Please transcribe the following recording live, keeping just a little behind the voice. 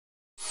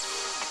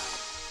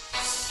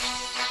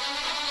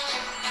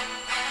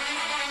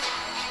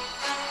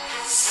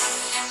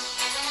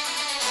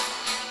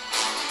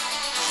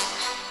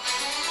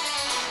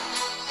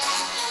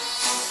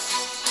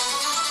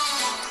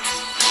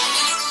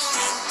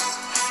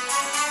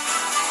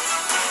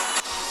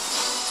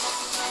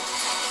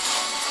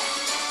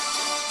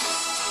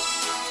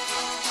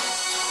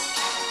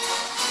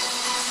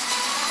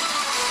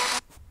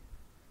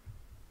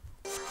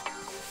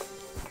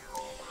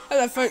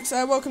Hello folks,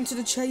 welcome to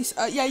The Chase.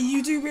 Yeah,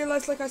 you do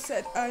realise, like I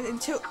said,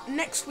 until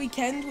next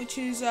weekend, which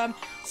is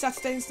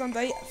Saturday and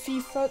Sunday,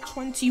 FIFA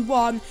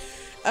 21,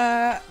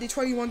 the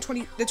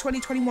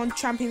 2021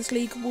 Champions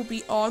League will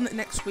be on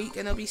next week,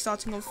 and it'll be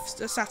starting on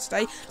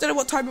Saturday. Don't know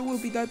what time it will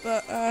be though,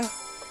 but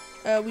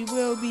we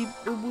will be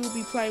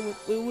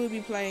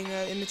playing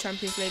in the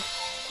Champions League.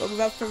 But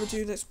without further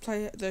ado, let's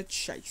play The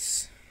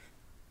Chase.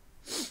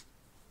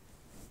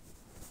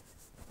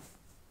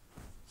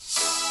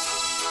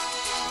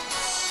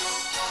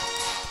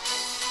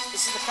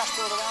 This is the cash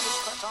board around. Each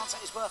correct answer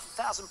is worth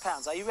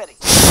 £1,000. Are you ready?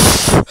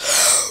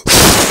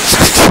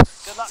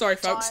 Good luck. Sorry,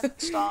 folks. Time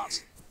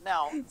starts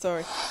now.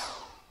 Sorry.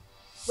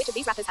 Which of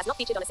these rappers has not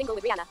featured on a single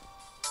with Rihanna?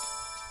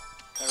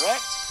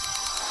 Correct.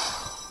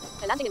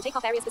 The landing and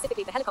takeoff area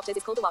specifically for helicopters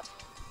is called the what?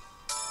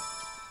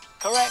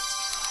 Correct.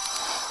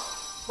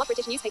 What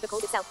British newspaper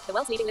calls itself the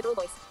world's leading liberal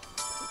voice?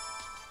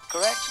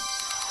 Correct.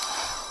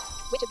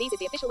 Which of these is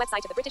the official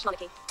website of the British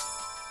monarchy?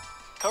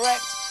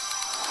 Correct.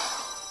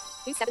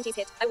 Whose 70s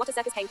hit Oh What a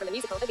Circus came from the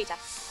musical Evita?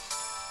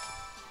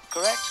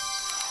 Correct.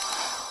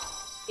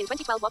 In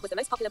 2012, what was the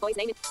most popular boy's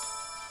name?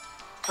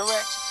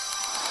 Correct.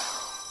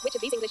 Which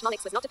of these English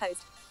monarchs was not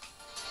deposed?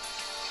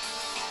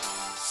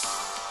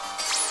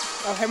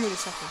 Oh, Henry II.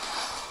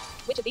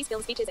 Which of these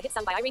films features a hit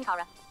sung by Irene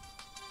Cara?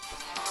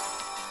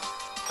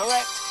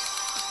 Correct.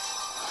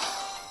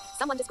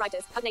 Someone described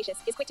as pugnacious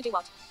is quick to do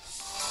what?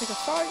 Pick a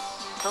fight.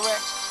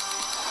 Correct.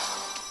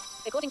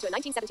 According to a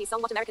 1970s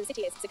song, what American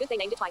city is? It's a good they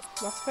named it twice.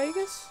 Las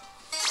Vegas?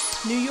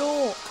 New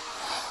York.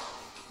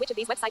 Which of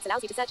these websites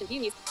allows you to search and view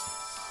news?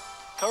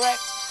 Correct.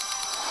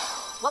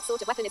 What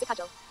sort of weapon is a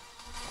cudgel?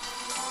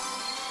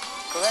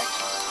 Correct.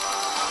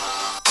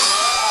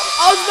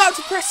 I was about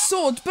to press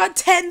sword, but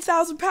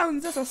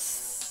 £10,000.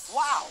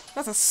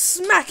 That's a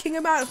smacking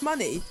amount of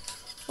money.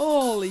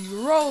 Holy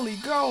roly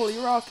goly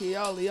rocky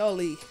olly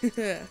olly.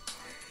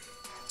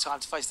 Time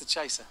to face the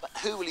chaser. But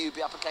who will you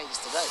be up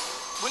against today?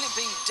 Will it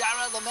be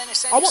Dara the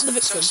Menace? I want the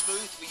Vixen. So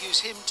smooth, we use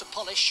him to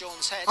polish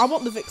Sean's head. I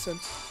want the Vixen.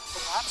 Or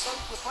perhaps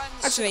we're playing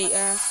the Actually,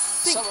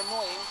 so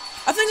annoying.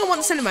 I think I want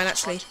the Cinnamon,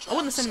 actually. I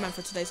want the Cinnamon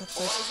for today's Or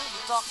episode. is it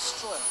the Dark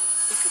Destroyer?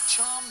 He could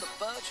charm the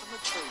birds from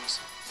the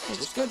trees. Hey,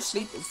 just go to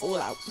sleep and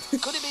fall out.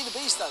 Could it be the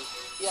Beast, though?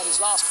 He had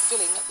his last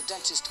filling at the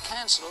dentist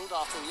cancelled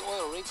after the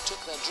oil rig took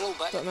their drill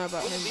back. Don't know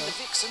about Will him, it be though.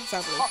 the Vixen,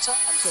 Sadly. hotter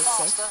and Good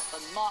say. faster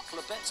than Mark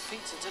Lebet's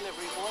pizza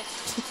delivery boy?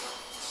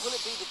 Will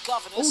it be the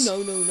Governess? Oh,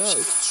 no, no, no. She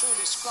was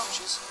truly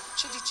scrumptious.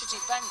 Chitty Chitty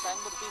Bang Bang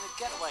would have been a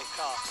getaway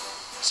car.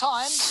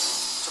 Time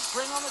to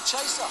bring on the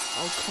chaser.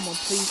 Oh, come on,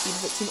 please be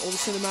the Vixen or the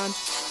Cinnamon.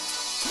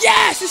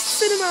 Yes, it's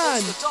the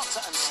Cinnamon! It's the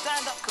Doctor and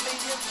stand-up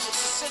comedian. It's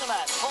the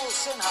Cinnamon, Paul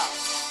Sinha.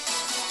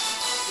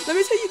 Let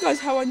me tell you guys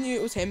how I knew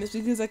it was him. It's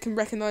because I can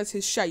recognise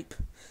his shape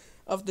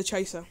of the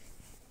chaser.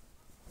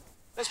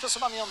 Let's put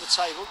some money on the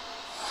table.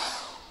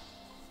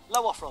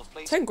 Low offer of,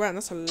 please. 10 grand,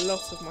 that's a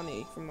lot of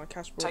money from my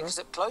cash Take border. a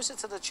step closer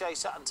to the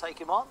chaser and take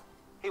him on.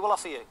 He will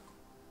offer you.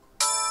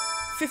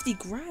 50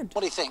 grand. What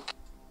do you think?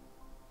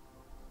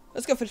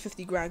 Let's go for the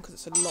 50 grand because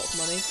it's a lot of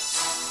money.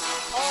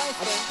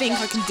 I think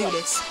I can do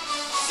this.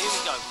 Here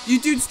we go. You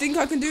dudes think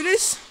I can do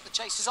this? The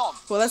chase is on.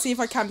 Well, let's see if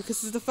I can, because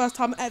this is the first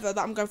time ever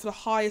that I'm going for the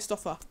highest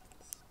offer.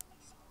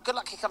 Good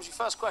luck, here comes your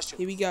first question.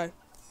 Here we go.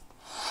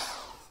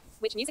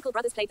 Which musical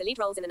brothers played the lead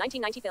roles in the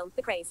 1990 film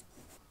The Craze?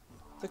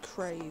 The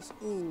Craze.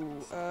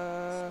 Ooh,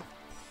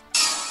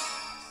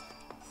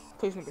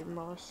 please not be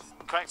Morris.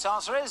 Correct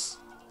answer is...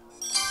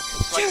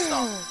 Great Yes!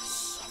 start.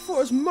 I thought it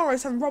was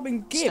Morris and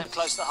Robin Gibb. Step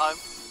close to home.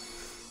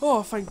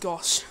 Oh, thank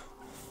gosh.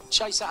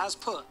 Chaser has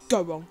put.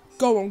 Go on.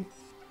 Go on.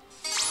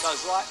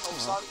 Goes right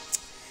also.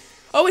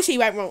 I wish he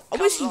went wrong. I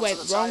wish Comes he onto went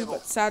the wrong, table.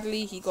 but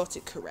sadly he got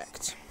it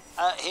correct.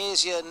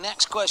 Here's your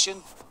next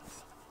question.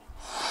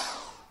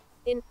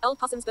 In Old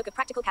Possum's Book of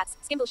Practical Cats,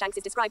 Skimbleshanks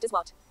is described as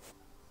what?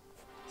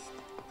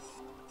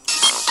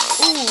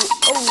 Good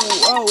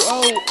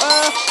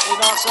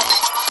answer.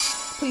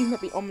 Please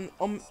not be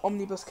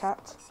Omnibus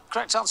Cat.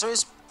 Correct answer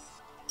is...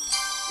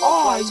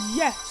 Well played.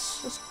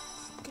 Yes. Let's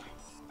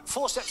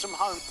 4 steps from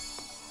home.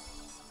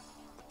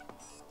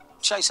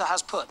 Chaser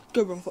has put.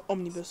 go wrong for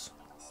Omnibus.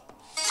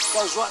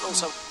 Goes right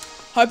also.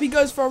 Hope he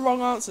goes for a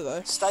wrong answer,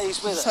 though.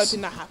 Stays with Just us.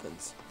 hoping that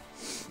happens.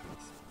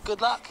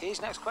 Good luck. Here's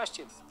next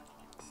question.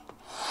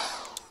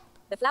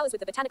 The flowers with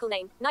the botanical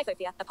name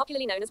Nyphophia are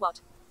popularly known as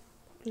what?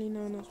 Really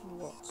known as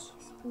what?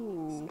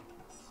 Ooh,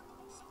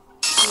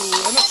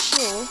 I'm not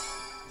sure.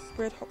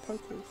 Red Hot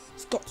Poker.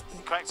 It's got to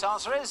be. Correct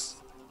answer is...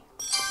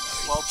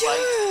 Well played.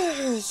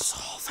 Yes!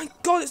 Oh, thank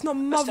God it's not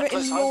step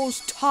close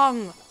mother-in-law's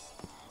tongue.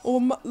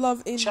 Or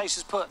love in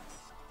Chaser's put.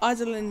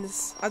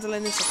 Idleness. I Goes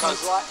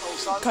can't, right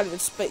also. can't even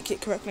speak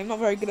it correctly. I'm not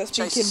very good at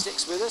Chaser speaking.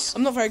 sticks with us.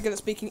 I'm not very good at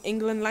speaking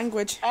England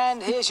language.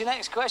 And here's your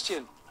next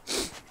question.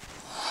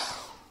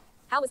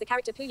 How was the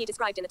character Poohee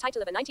described in the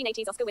title of a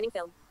 1980s Oscar-winning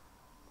film?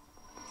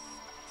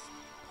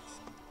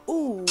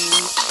 Ooh.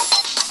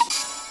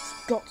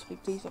 It's got to be.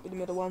 Please not be the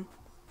middle one.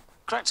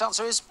 Correct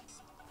answer is...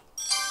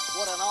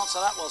 What an answer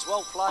that was.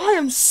 Well played. I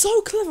am so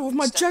clever with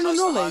my Step general close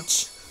to home.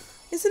 knowledge.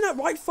 Isn't that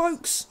right,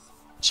 folks?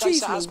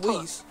 Chaser Jeez has put.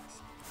 Louise.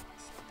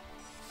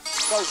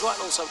 goes right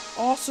also.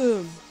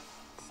 Awesome.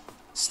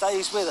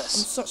 Stays with I'm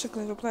us. such a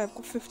clever player. I've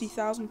got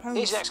 £50,000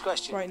 Here's the next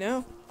question. right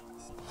now.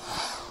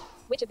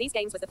 Which of these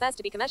games was the first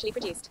to be commercially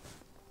produced?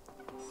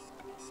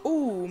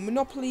 Ooh,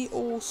 Monopoly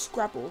or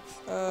Scrabble?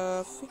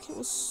 I think it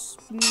was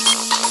Monopoly.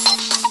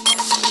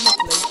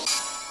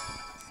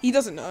 He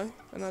doesn't know,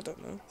 and I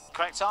don't know.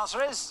 Correct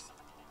answer is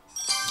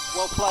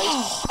well played.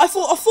 I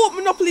thought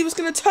Monopoly was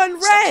going to turn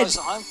Step red. close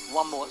at home.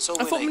 One more. It's all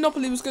I we thought need.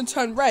 Monopoly was going to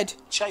turn red,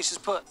 Chase has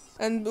put.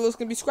 and it was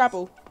going to be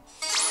Scrabble.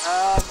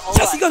 All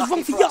Yes, he goes lucky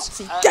wrong for for us.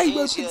 Yahtzee. Game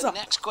Here's opens your up.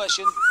 next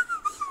question.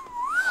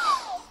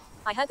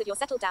 I heard that you're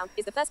settled down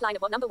is the first line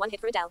of what #1 hit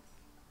for Adele?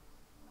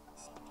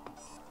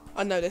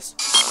 I know this.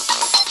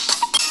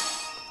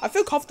 I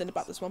feel confident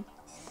about this one.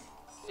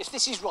 If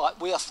this is right,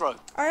 we are through.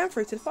 I am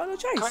through to the final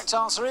chase. Correct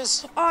answer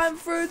is I'm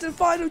through to the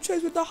final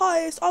chase with the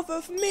highest offer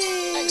for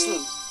me.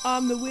 excellent.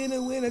 I'm the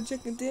winner,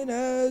 chicken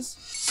dinners.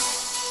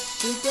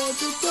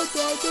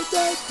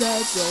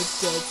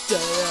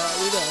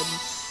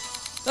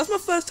 That's my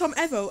first time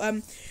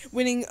ever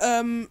winning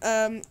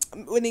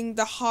winning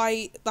the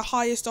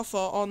highest offer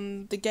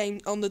on the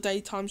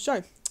daytime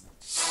show.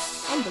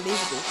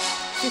 Unbelievable.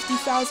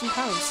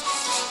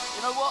 £50,000.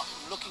 You know what?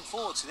 I'm looking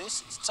forward to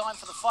this. It's time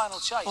for the final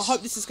chase. I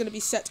hope this is going to be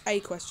set A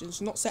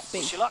questions, not set B.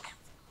 Wish you luck.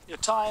 Your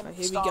time Right,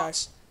 here we go.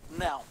 starts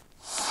now.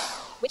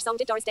 Which song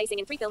did Doris Day sing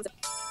in 3 films of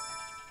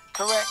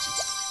Correct.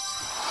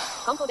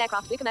 Concorde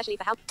aircraft flew commercially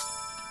for how?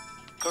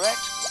 Correct.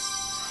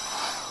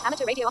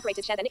 Amateur radio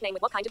operators share their nickname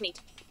with what kind of meat?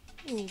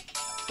 Ooh,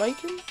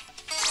 bacon?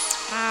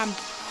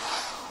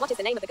 What is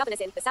the name of the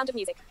governess in The Sound of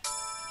Music?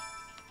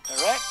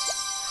 Correct.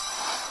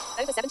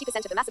 Over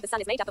 70% of the mass of the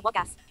sun is made up of what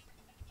gas?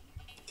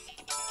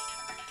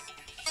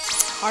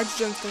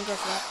 Hydrogen's going to go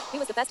for that. Who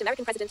was the first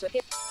American president to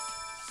appear?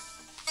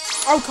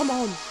 Oh, come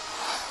on.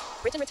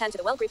 Britain returned to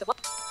the world group of what?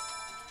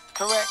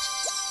 Correct.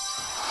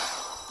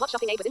 What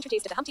shopping aid was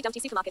introduced at a Humpty Dumpty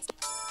supermarket?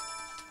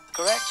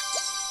 Correct.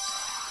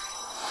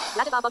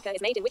 Vladivar vodka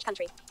is made in which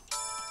country?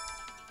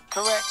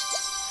 Correct.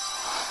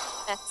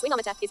 A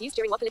swingometer is used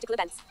during what political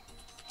events?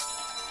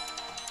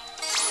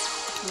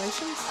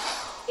 Relations?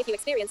 If you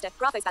experienced a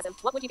graphospasm,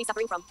 what would you be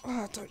suffering from?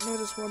 Oh, I don't know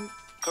this one.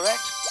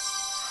 Correct.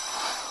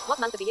 What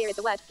month of the year is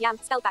the word yam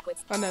spelled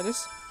backwards? I know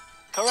this.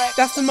 Correct.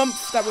 That's the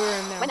month that we're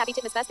in now. When Abby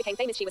Titmus first became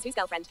famous, she was whose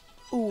girlfriend?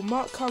 Ooh,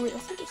 Mark Curry. I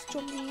think it's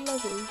John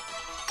Levy.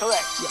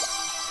 Correct.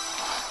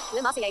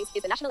 Le Marseillaise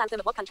is the national anthem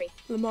of what country?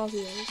 Le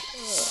Marseillaise.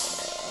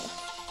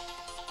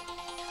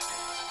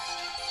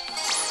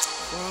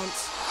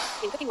 France.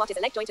 In cooking, what is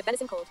a leg joint of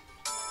venison called?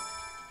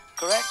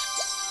 Correct.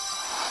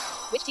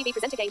 Which TV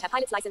presenter gained her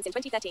pilot's license in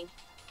 2013?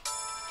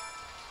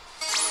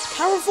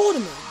 Carol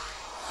Vorderman.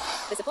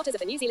 The supporters of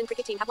the New Zealand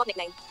cricket team have what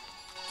nickname?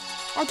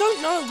 I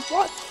don't know.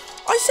 What?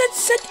 I said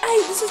set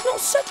A. This is not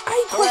set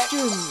A Correct.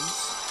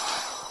 questions.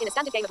 In a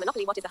standard game of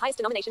Monopoly, what is the highest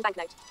denomination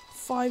banknote?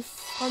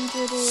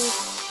 500 or...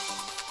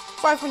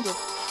 500.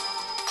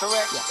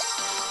 Correct.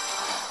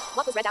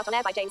 What was read out on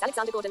air by James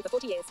Alexander Gordon for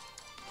 40 years?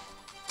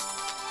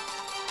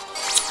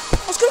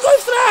 I was going to go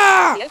for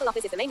that! The Oval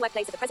Office is the main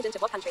workplace of the president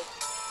of what country?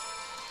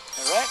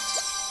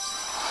 Correct.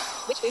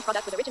 Which food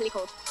product was originally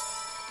called?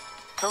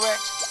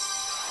 Correct.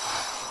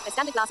 A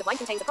standard glass of wine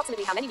contains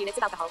approximately how many units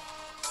of alcohol?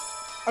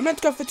 I meant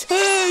to go for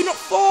 2, not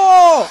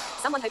 4!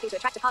 Someone hoping to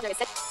attract a partner is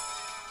said.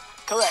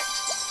 Correct.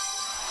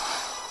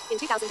 In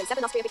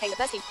 2007, Austria became the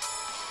first team.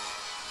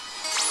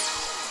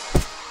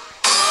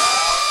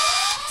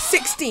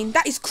 16,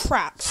 that is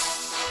crap.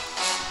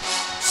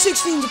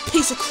 16's a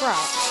piece of crap.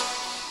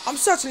 I'm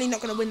certainly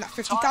not going to win that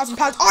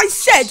 £50,000. I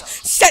said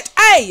set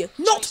A,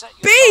 not Chase,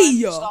 B!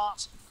 your time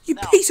starts You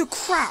now. piece of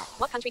crap.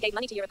 What country gave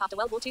money to Europe after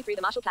World War II through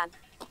the Marshall Plan?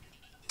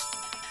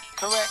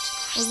 Correct.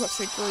 I was about to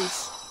say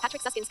Greece.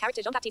 Patrick Susskind's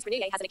character Jean-Baptiste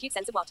Renouillet has an acute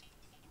sense of what?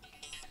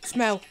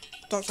 Smell.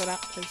 Don't say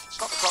that, please.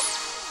 Stop the clock.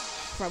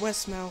 Right, where's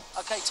smell?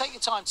 Okay, take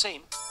your time,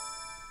 team.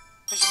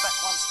 Pushing back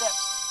one step.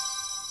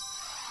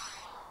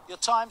 Your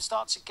time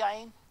starts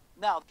again.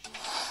 Now,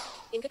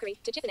 In cookery,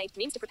 to chiffonade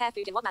means to prepare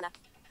food in what manner?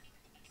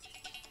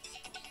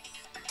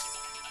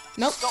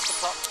 Nope. stop the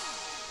clock.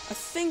 I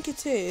think it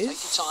Take your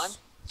is. time.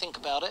 Think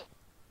about it.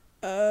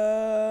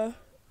 I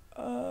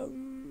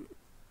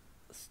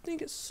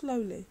think it's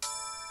slowly.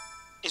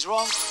 Is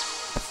wrong.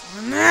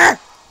 Nah.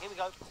 Here we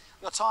go.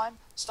 Your time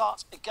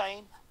starts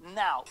again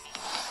now.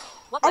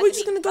 What Are word we can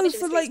just be gonna go rubbish in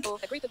for, the streets like-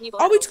 for a group of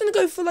newborn Are we animals? just going to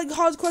go for like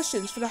hard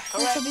questions for the rest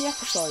Correct. of the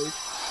episode?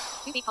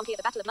 Who beat Pompey at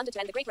the Battle of London to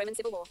end the Great Roman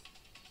Civil War?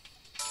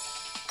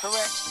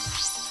 Correct.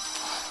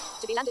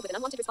 To be landed with an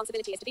unwanted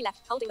responsibility is to be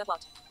left holding the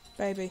what?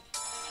 Baby.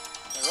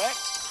 Correct.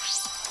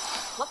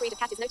 What breed of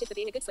cat is noted for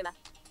being a good swimmer?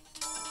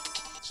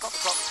 Stop the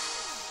clock.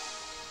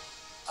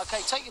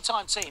 Okay, take your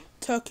time, team.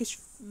 Turkish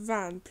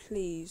van,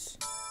 please.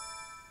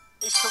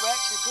 Is correct.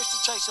 We push the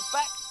chaser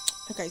back.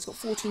 Okay, he's got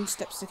 14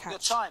 steps to Your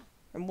catch. time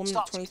And 1 minute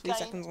starts 23 again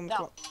seconds on the now.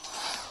 clock.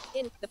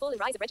 In The Fall and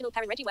Rise of Reginald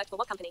Perrin, Reggie worked for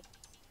what company?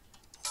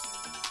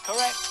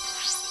 Correct.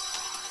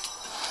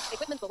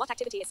 Equipment for what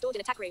activity is stored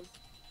in a tack room?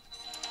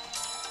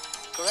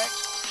 Correct.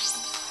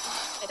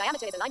 A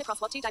diameter is a line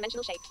across what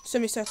two-dimensional shape?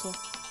 Semicircle.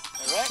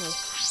 Correct.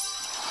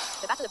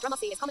 The Battle of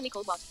Bromossi is commonly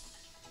called what?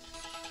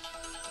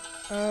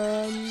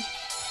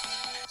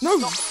 No!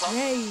 Stop the clock.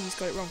 Yay, he's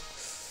got it wrong.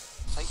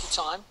 Take your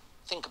time.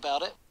 Think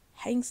about it.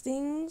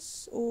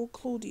 Hastings or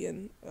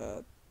Claudian?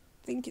 I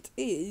think it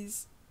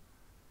is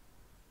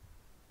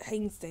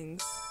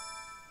Hastings.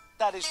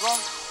 That is wrong.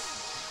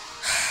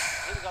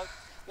 Here we go.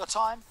 Your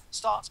time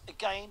starts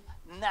again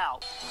now.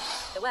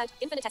 The word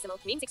infinitesimal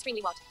means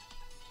extremely what?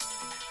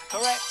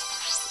 Correct.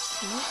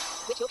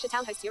 Which Yorkshire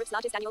town hosts Europe's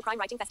largest annual crime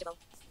writing festival?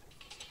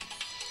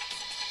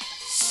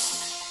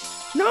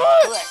 No!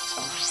 Correct.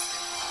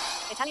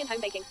 Italian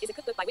Home Baking is a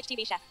cookbook by which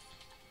TV chef?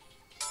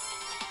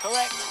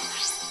 Correct.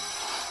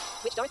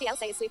 Which Dorothy L.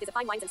 Sayers Sloop is a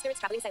fine wines and spirits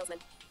traveling salesman?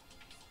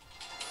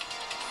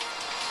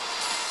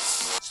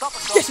 Stop the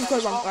clock. Yes, he's got That it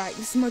is wrong. wrong. Right,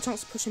 this is my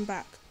chance to push him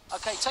back.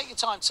 Okay, take your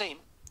time, team.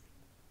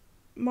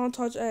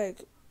 Montage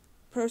egg.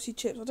 Percy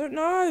chips. I don't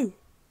know.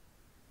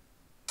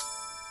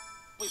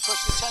 We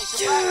push the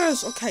chaser back.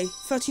 Yes! Okay,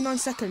 39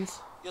 seconds.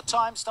 Your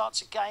time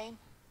starts again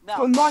now.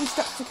 Got 9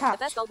 steps to The catch.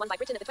 first gold won by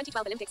Britain at the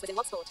 2012 Olympics was in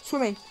what sport?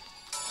 Swimming.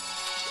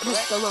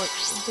 Correct. Go right.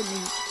 Didn't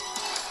mean-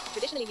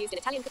 Traditionally used in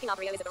Italian cooking,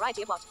 arborio is a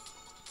variety of what?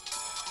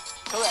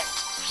 Correct.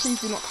 Please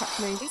do not catch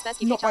me. Whose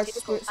first Not UK by child hit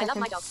was called split I love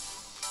my second. dog?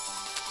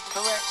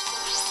 Correct.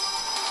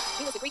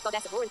 Who was the Greek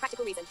goddess of war and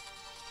practical reason?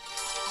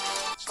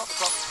 Stop the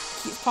clock.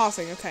 Keeps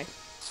passing, okay.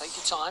 Take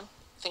your time.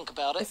 Think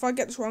about it. If I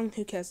get this wrong,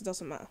 who cares? It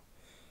doesn't matter.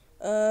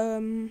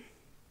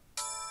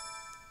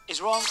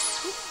 Is wrong.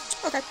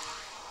 Okay.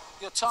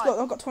 Your time. Look,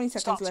 I've got 20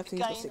 seconds starts left and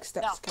he's got again 6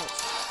 steps now. to catch.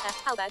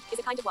 Halberd is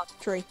a kind of what?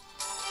 3.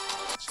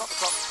 Stop the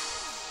clock.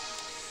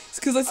 It's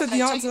because I said Okay,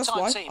 the take answer, your that's time,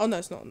 why. team. Oh no,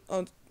 it's not.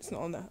 Oh, it's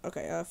not on there.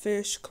 Okay,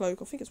 fish,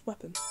 cloak. I think it's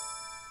weapon.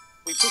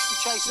 We push the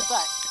chaser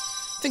back.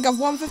 I think I've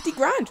won 50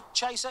 grand.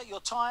 Chaser, your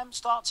time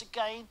starts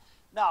again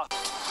now.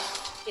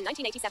 In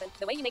 1987,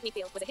 The Way You Make Me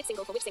Feel was a hit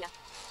single for which singer?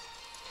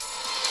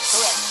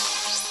 Correct.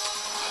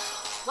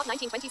 What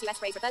 1920s US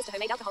phrase refers to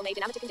homemade alcohol made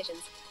in amateur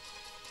conditions?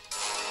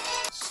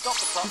 Stop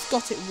the clock. He's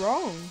got it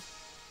wrong.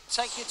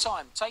 Take your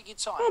time. Take your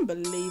time.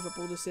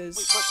 Unbelievable this We is.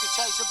 push the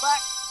chaser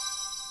back.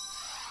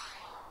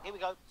 Here we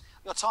go.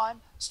 Your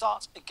time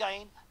starts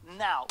again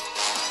now.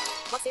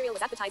 What cereal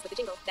was advertised with the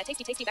jingle? They're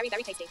tasty, tasty, very,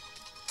 very tasty.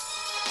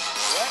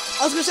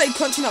 Correct. I was going to say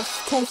Crunchy Nut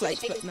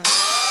cornflakes, but no. Time is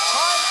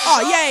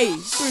Oh, up. yay!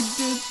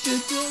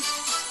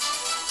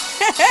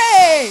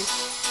 Hey!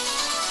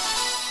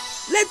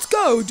 Let's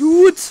go,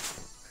 dudes!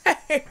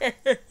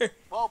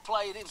 Well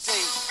played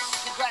indeed.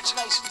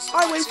 Congratulations. to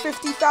I my win team.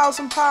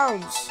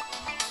 £50,000.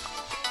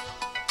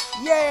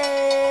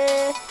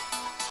 Yay!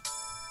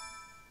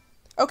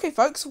 Okay,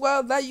 folks.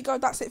 Well, there you go.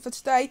 That's it for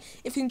today.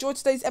 If you enjoyed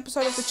today's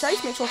episode of The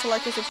Chase, make sure to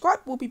like and subscribe.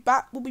 We'll be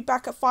back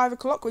at 5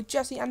 o'clock with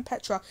Jesse and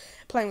Petra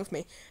playing with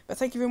me. But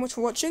thank you very much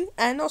for watching,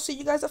 and I'll see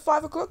you guys at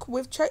 5 o'clock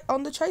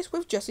on The Chase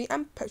with Jesse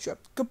and Petra.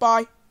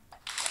 Goodbye.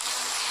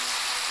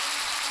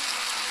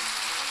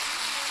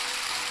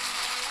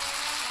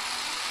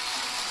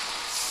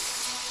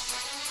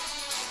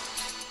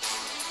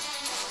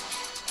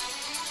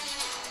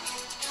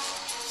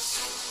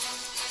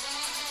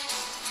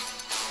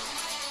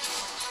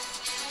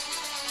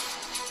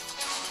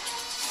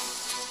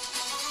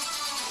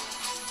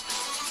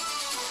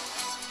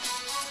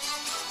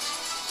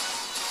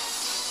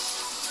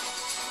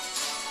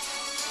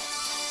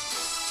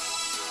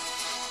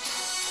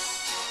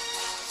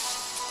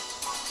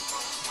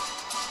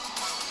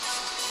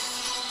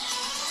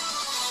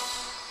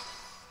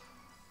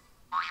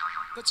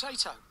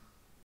 Potato.